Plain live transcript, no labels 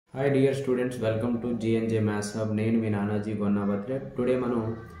Hi dear students, welcome to G&J Maths Hub. నేను మీ NanajiGonnabathula. Today మనం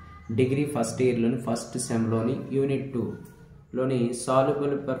degree first ఇయర్లోని first సెమ్లోని unit 2లోని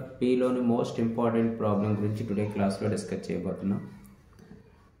soluble for Pలోని most important problem గురించి today క్లాస్లో discuss చేయబోతున్నాం.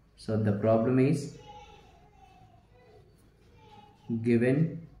 So the problem is given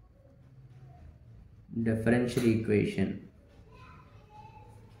differential equation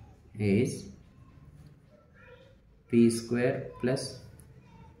is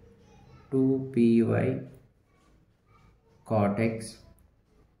p²+2pycotx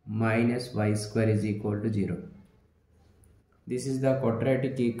minus y square is equal to 0. This is the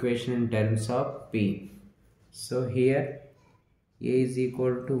quadratic equation in terms of p. So here a is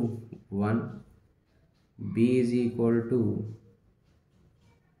equal to 1, b is equal to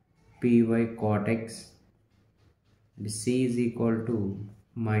py cot x, and c is equal to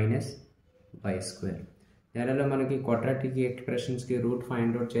minus y square. దానిలో మనకి quadratic ఎక్స్ప్రెషన్స్కి route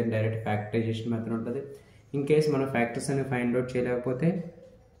find out చేయాలి, direct factorization method ఉంటుంది. In case మనం factors అని find out చేయలేకపోతే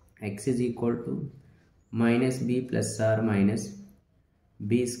x is equal to minus b plus or minus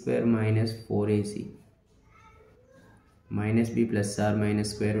b square minus 4ac minus b plus or minus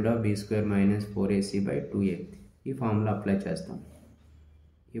square root of b square minus 4ac by 2a ఈ formula apply చేస్తాం.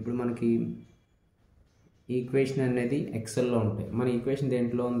 ఇప్పుడు మనకి equation అనేది ఎక్సెల్లో ఉంటాయి. మన equation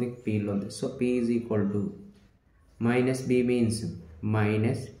దేంట్లో ఉంది? పీలో ఉంది. So p is equal to minus b means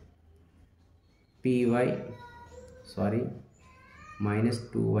minus minus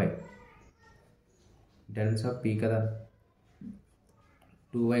 2y terms of p కదా,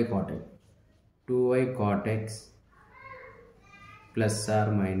 2y cot x plus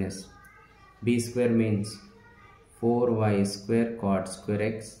are minus b square means 4y square cot square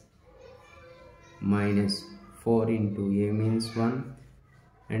x minus 4 into a means 1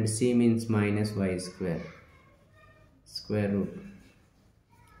 and c means minus y square root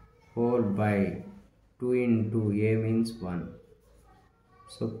whole by 2 into a means 1.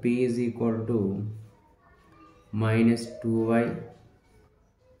 So p is equal to minus 2y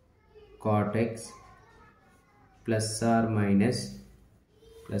cot x plus or minus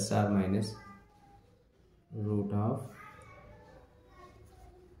root of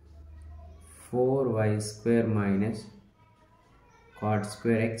 4y square minus cot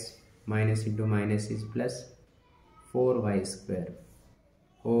square x minus into minus is plus 4y square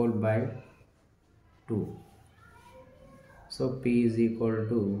whole by 2. So p is equal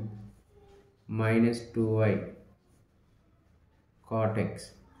to minus 2y cot x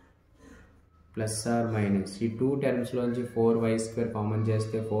plus or minus ఈ 2 terms లోంచి 4y square common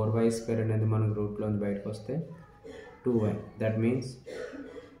చేస్తే 4y square అనేది మనకు route లోంచి బయటకు వస్తే 2y, that means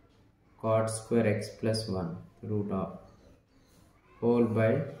cot square x plus 1 root of whole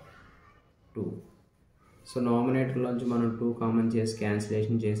by 2. So nominator లోంచి మనం 2 కామన్ చేసి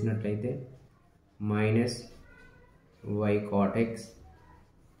క్యాన్సిలేషన్ చేసినట్లయితే minus y cot x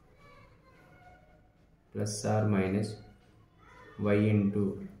plus or minus y into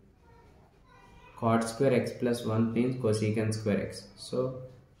cot square x plus 1 means cosecant square x. So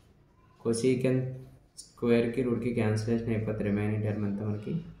cosecant square की root की cancellation అయిపోతే remaining term అంతా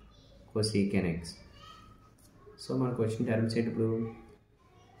మనకి cosecant x. So మనకు వచ్చిన టర్మ్స్ ఇప్పుడు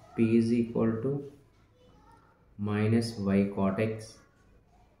p is equal to minus y cot x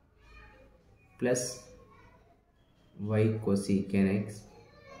plus y cosecant x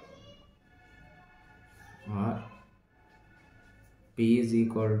or p is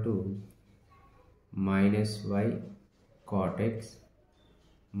equal to minus y cot x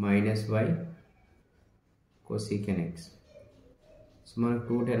minus y cosecant x. So మనకు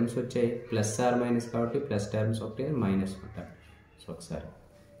 2 terms వచ్చాయి, plus are minus కాబట్టి plus terms ఒకటి minus ఉంటాయి. So ఒకసారి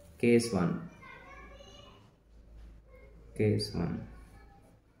case 1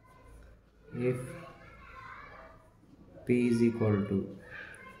 if p is equal to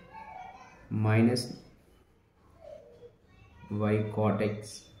minus y cot x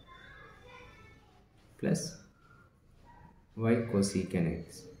plus y cosecant x.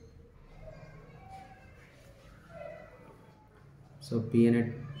 So p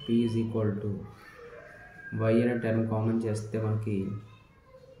is equal to y అనే term common చేస్తే మనకి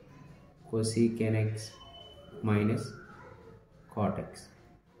cosecant x minus cot x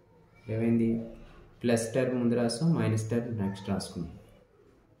ఏమైంది? Plus term ముందు రాసాం, minus term next రాసుకున్నాం.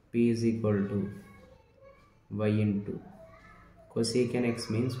 p is equal to y into cosecant x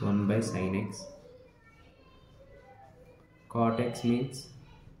means 1 by sin x, cot x means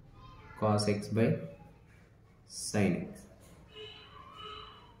cos x by sin x.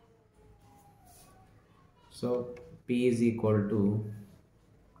 So p is equal to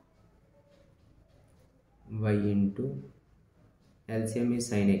y into LCM is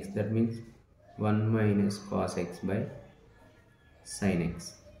sin x, that means 1 minus cos x by sin x.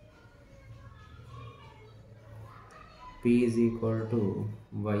 P is equal to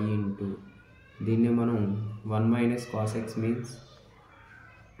y into దీన్ని మనం 1 minus cos x means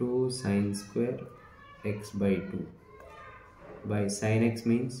 2 sin square x by 2 by sin x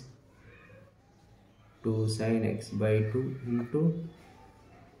means 2 sin x by 2 into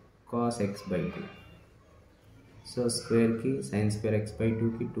cos x by 2. So square की sin square x by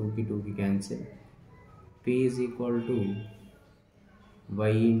 2 की 2 की cancel. P is equal to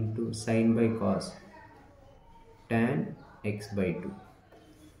y into sin by cos tan x by 2.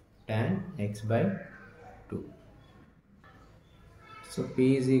 Tan x by 2. So P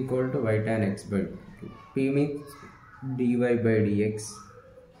is equal to y tan x by 2. P means dy by dx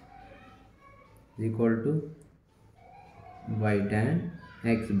is equal to y tan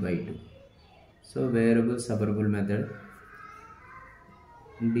x by 2. So variable separable method,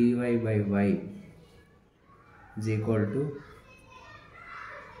 dy by y is equal to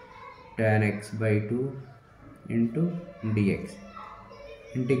tan x by 2 into dx.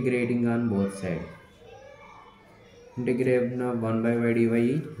 Integrating on both sides. Integration of 1 by y dy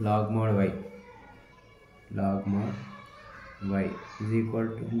log mod y. Log mod y is equal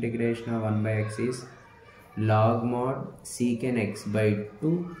to integration of 1 by x is log mod secant x by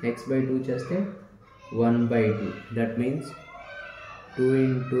 2. X by 2 just 1 by 2. That means 2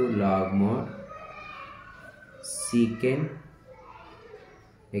 into log mod secant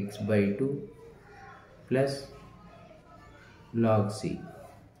x by 2 plus log c.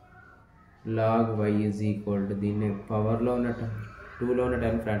 Log y is equal to దీన్ని పవర్లో ఉన్న 2లో ఉన్న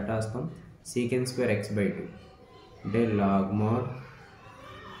term front రాస్తాం. secant square x by 2 అంటే log mod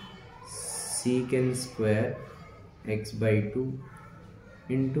secant square x by 2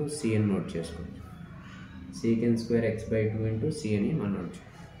 into c అని note చేసుకోండి. secant square x by 2 into c అని మనం నోట్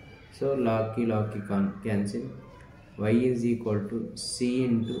చేసుకోండి. సో log కి cancel. y is equal to c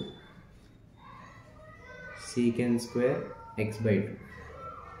into secant square x by 2.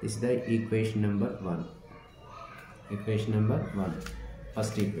 This is the equation number 1. Equation number 1.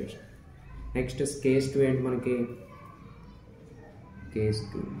 First equation. Next is case 2 and manaki case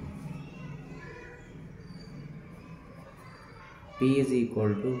 2. P is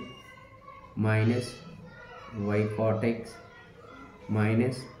equal to minus y cot x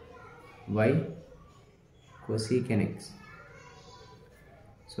minus y cosecant x.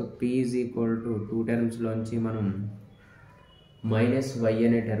 So P is equal to 2 terms లోంచి మనం minus y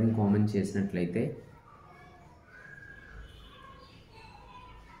అనే term common చేసినట్లయితే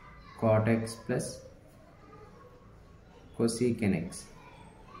cot x plus cosecant x.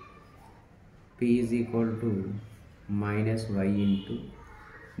 P is equal to minus y into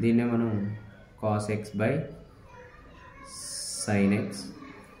దీన్నే మనం cos x by sin x,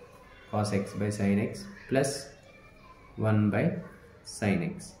 cos x by sin x plus 1 by sin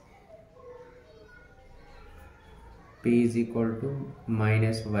x. P is equal to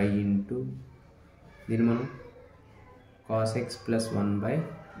minus y into దీన్ని మనం cos x plus 1 by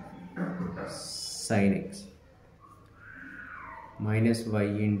sin x minus y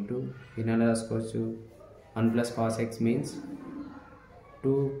into దీన్ని ఎలా రాసుకోవచ్చు 1 plus cos x means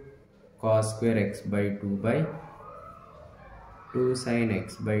 2 cos square x by 2 by 2 sin x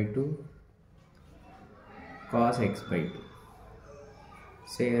by 2 cos x by 2.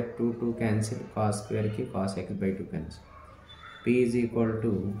 Say 2 cancel, cos square की cos x by 2 cancel. P is equal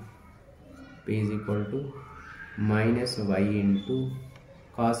to minus y into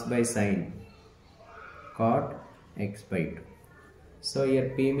cos by sin cot x by 2. So here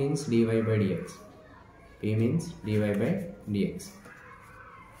P means dy by dx. P means dy by dx.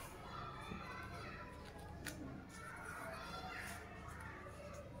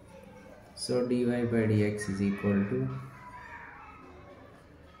 So dy by dx is equal to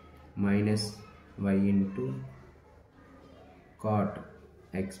minus y into cot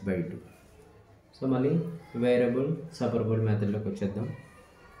x by 2. So మళ్ళీ variable separable మెథడ్లోకి వచ్చేద్దాం.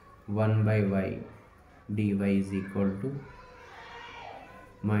 1 by y dy is equal to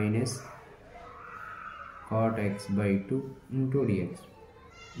minus cot x by 2 into dx.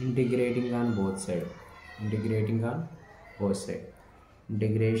 Integrating on both sides.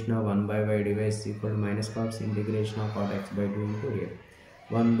 Integration of 1 by y dy is equal to minus cos integration of cot x by 2 into dx.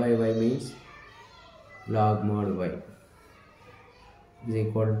 1 by y means log mod y is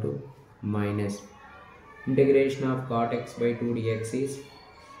equal to minus integration of cot x by 2 dx is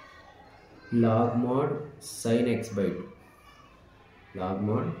log mod sin x by 2. Log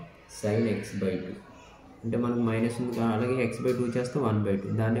mod sin x by 2 అంటే మనకు minus ఉంది అలాగే x by 2 చేస్తే 1 by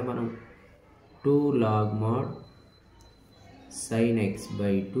 2 దాన్నే మనం 2 log mod sin x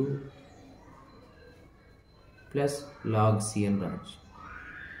by 2 plus log c అని రాయొచ్చు.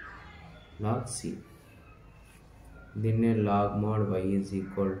 log c దీన్నే log mod y is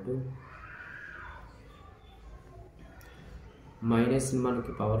equal to minus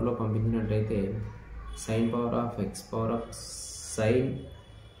మనకి పవర్లో పంపించినట్లయితే sin power of x power of sin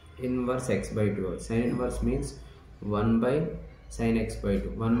inverse x by 2. sin inverse means 1 by sin x by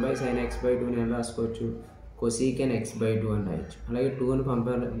 2. 1 by sin x by 2 నేను రాసుకోవచ్చు, cosecant x by 2 అని రాయొచ్చు. అలాగే 2ని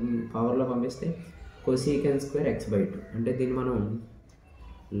పవర్లో పంపిస్తే cosecant square x by 2. అంటే దీన్ని మనం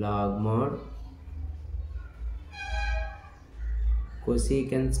log mod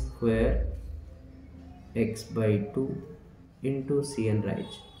cosecant square x by 2 into c and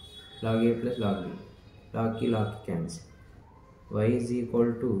right. log a plus log b. log cancel. y is equal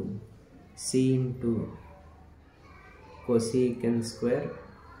to c into cosecant square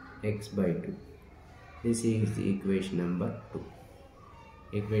x by 2. This is the equation number 2.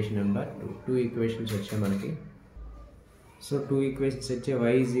 Equation number 2. Two equations వచ్చాయి మనకి. So two equations వచ్చాయి.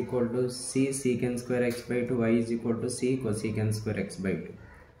 y is equal to c secant square x by 2. y is equal to c cosecant square x by 2.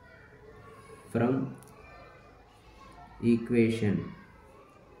 From equation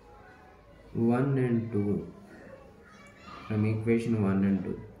 1 and 2, from equation 1 and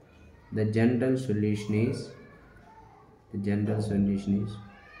 2, the general solution is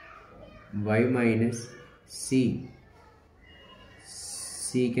y minus c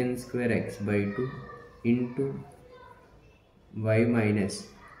secant square x by 2 into y minus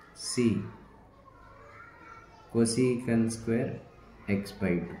c cosecant square x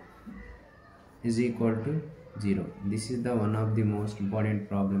by 2 is equal to 0. This is the one of the most important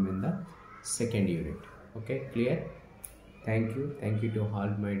problem in the second unit. Okay, clear? Thank you to all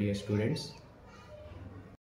my dear students.